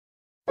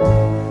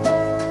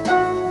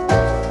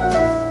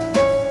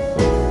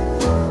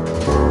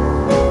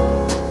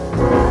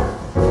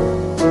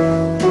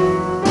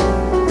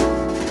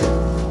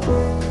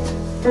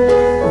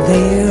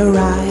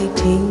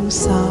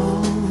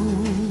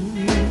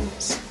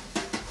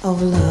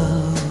of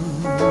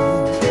love,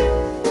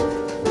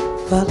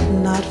 but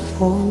not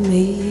for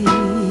me.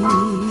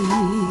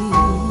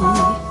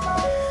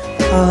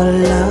 A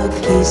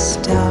lucky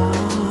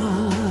stars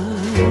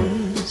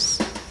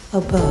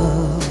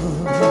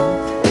above,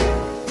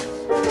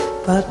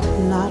 but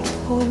not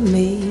for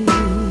me.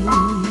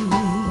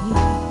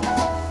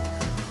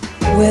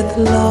 With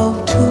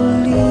love to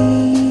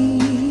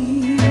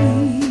lead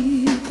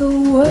the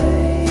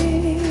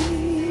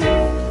way,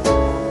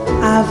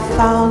 I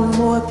found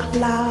more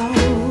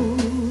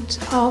clouds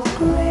of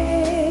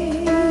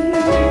gray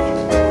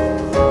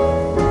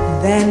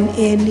than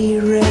any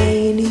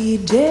rainy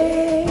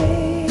day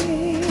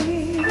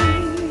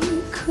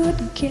could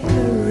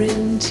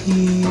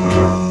guarantee.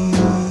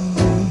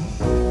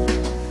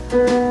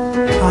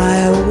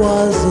 I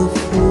was a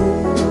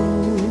fool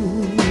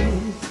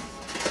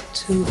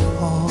to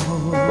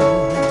fall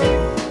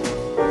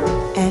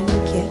and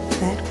get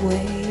that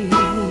way.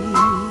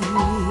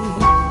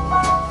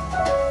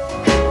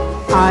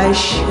 I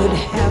should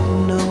have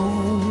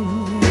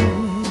known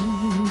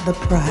the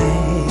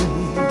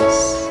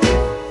price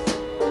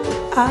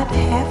I'd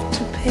have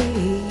to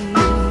pay.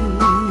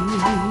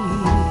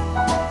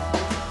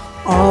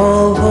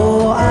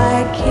 Although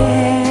I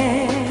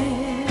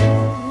can't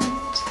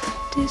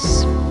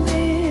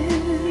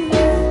dismiss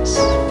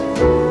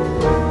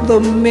the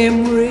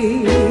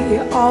memory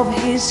of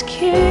his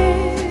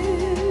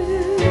kiss,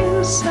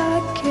 I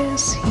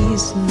guess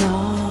he's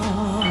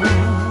not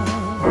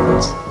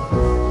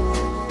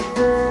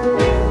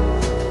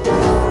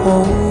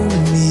for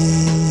me.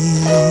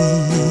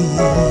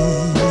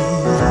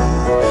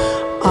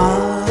 I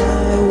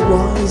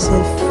was a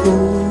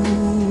fool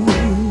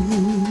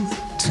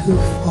to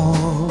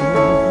fall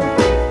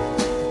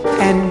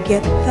and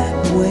get that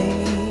way.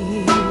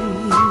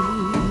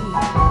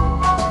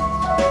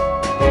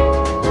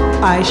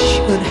 I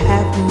should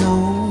have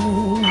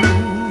known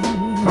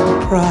the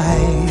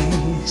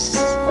price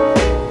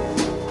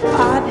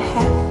I'd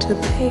have to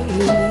pay.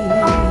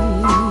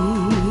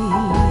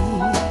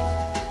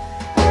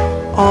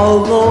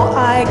 Although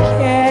I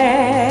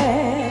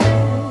can't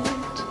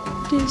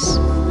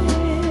dismiss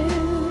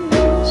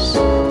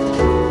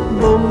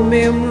the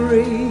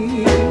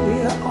memory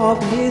of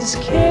his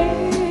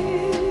kiss,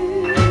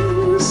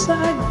 I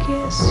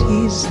guess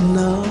he's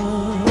not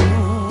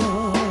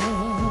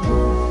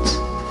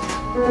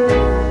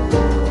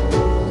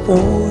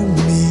for